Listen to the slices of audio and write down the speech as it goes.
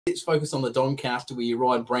let's focus on the Doncaster where you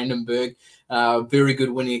ride Brandenburg. Very good,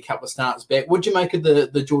 winning a couple of starts back. What'd you make of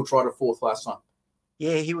the George Ryder fourth last time?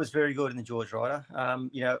 Yeah, he was very good in the George Ryder.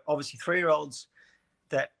 Obviously 3-year-olds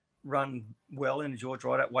that run well in the George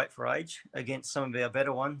Ryder at weight for age against some of our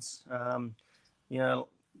better ones.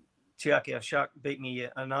 Tiaki Shark beat me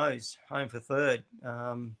a nose, home for third.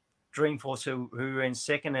 Dreamforce, who ran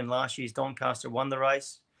second, and last year's Doncaster won the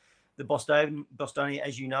race. The Bostonian,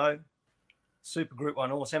 as you know, super Group 1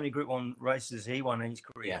 horse. How many Group 1 races he won in his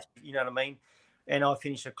career? Yeah. You know what I mean? And I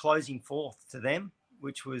finished a closing fourth to them,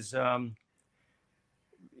 which was,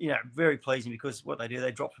 very pleasing because what they do,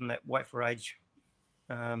 they drop from that weight for age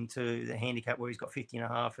to the handicap where he's got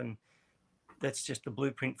 50.5, and that's just the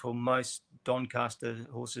blueprint for most Doncaster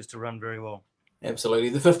horses to run very well. Absolutely.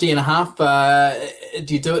 The 50.5,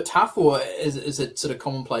 do you do it tough, or is it sort of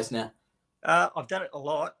commonplace now? I've done it a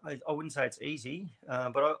lot. I wouldn't say it's easy,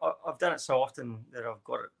 but I've done it so often that I've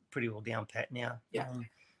got it pretty well down pat now. Yeah.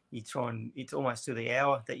 You try and it's almost to the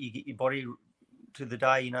hour that you get your body to the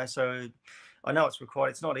day, so I know it's required.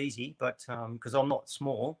 It's not easy, but because I'm not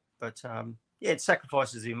small, but it's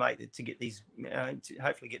sacrifices you make to get these, to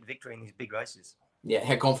hopefully get victory in these big races. Yeah.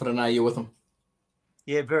 How confident are you with him?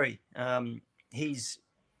 Yeah, very. He's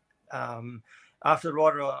after the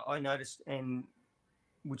rider, I noticed, and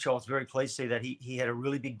which I was very pleased to see, that he had a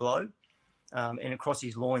really big blow, and across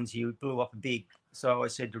his loins he blew up a big. So I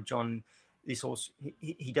said to John, this horse,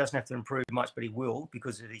 he doesn't have to improve much, but he will,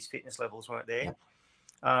 because of his fitness levels weren't there.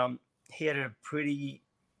 Yep. He had a pretty,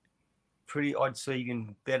 I'd say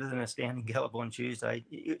even better than astounding gallop on Tuesday.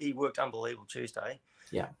 He worked unbelievable Tuesday.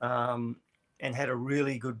 Yeah. And had a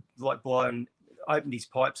really good blow and opened his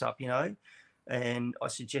pipes up, And I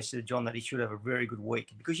suggested to John that he should have a very good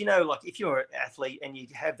week because, if you're an athlete and you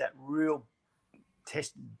have that real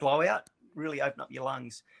test blowout, really open up your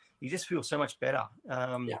lungs, you just feel so much better.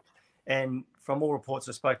 And from all reports,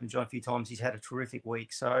 I've spoken to John a few times, he's had a terrific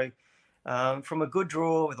week. So from a good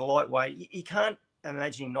draw with a lightweight, you can't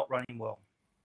imagine him not running well.